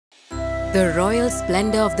The royal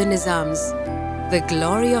splendor of the Nizams, the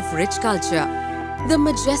glory of rich culture, the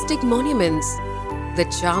majestic monuments, the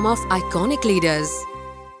charm of iconic leaders.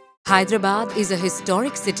 Hyderabad is a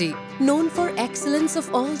historic city known for excellence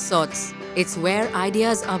of all sorts. It's where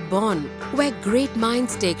ideas are born, where great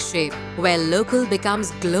minds take shape, where local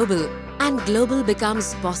becomes global and global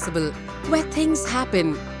becomes possible, where things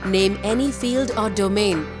happen. Name any field or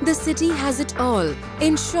domain, the city has it all.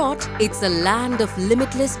 In short, it's a land of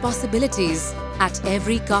limitless possibilities. At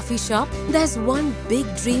every coffee shop, there's one big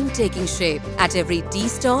dream taking shape. At every tea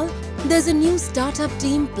stall, there's a new startup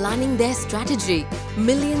team planning their strategy.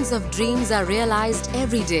 Millions of dreams are realized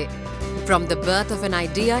every day. From the birth of an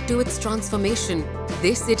idea to its transformation,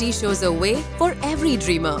 this city shows a way for every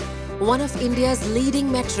dreamer. One of India's leading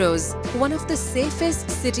metros, one of the safest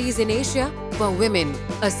cities in Asia for women,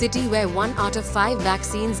 a city where 1 out of 5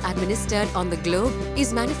 vaccines administered on the globe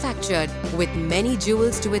is manufactured, with many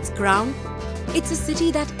jewels to its crown. It's a city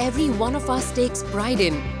that every one of us takes pride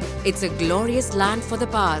in. It's a glorious land for the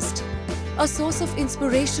past, a source of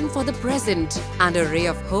inspiration for the present, and a ray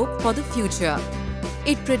of hope for the future.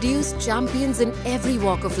 It produced champions in every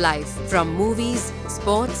walk of life, from movies,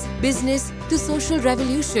 sports, business to social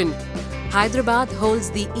revolution. Hyderabad holds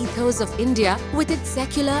the ethos of India with its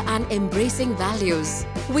secular and embracing values.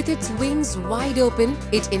 With its wings wide open,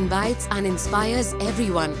 it invites and inspires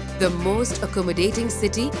everyone. The most accommodating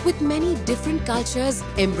city with many different cultures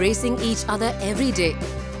embracing each other every day,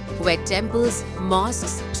 where temples,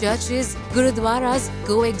 mosques, churches, gurudwaras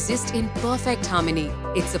coexist in perfect harmony.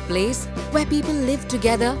 It's a place where people live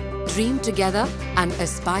together, dream together, and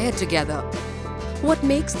aspire together. What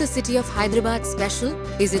makes the city of Hyderabad special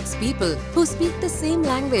is its people who speak the same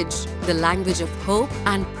language, the language of hope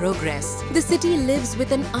and progress. The city lives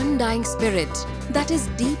with an undying spirit that is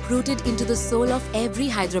deep-rooted into the soul of every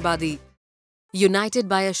Hyderabadi. United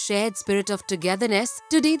by a shared spirit of togetherness,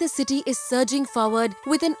 today the city is surging forward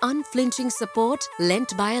with an unflinching support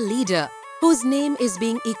lent by a leader whose name is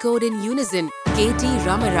being echoed in unison, K.T.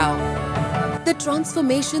 Ramarao. The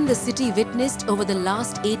transformation the city witnessed over the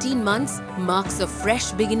last 18 months marks a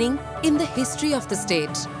fresh beginning in the history of the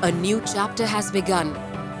state. A new chapter has begun.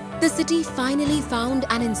 The city finally found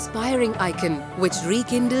an inspiring icon which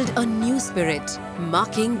rekindled a new spirit,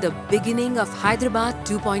 marking the beginning of Hyderabad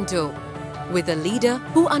 2.0. With a leader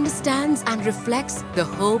who understands and reflects the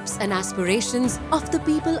hopes and aspirations of the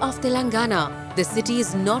people of Telangana, the city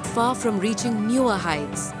is not far from reaching newer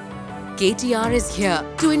heights. KTR is here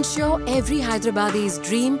to ensure every Hyderabadi's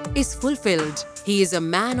dream is fulfilled. He is a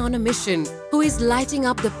man on a mission who is lighting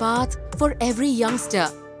up the path for every youngster,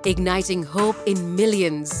 igniting hope in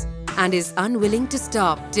millions, and is unwilling to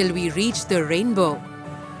stop till we reach the rainbow.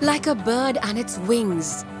 Like a bird and its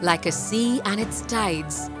wings, like a sea and its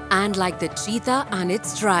tides, and like the cheetah and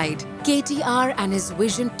its stride, KTR and his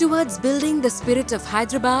vision towards building the spirit of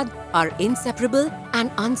Hyderabad are inseparable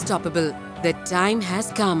and unstoppable. The time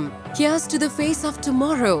has come. Here's to the face of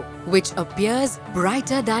tomorrow, which appears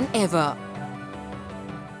brighter than ever.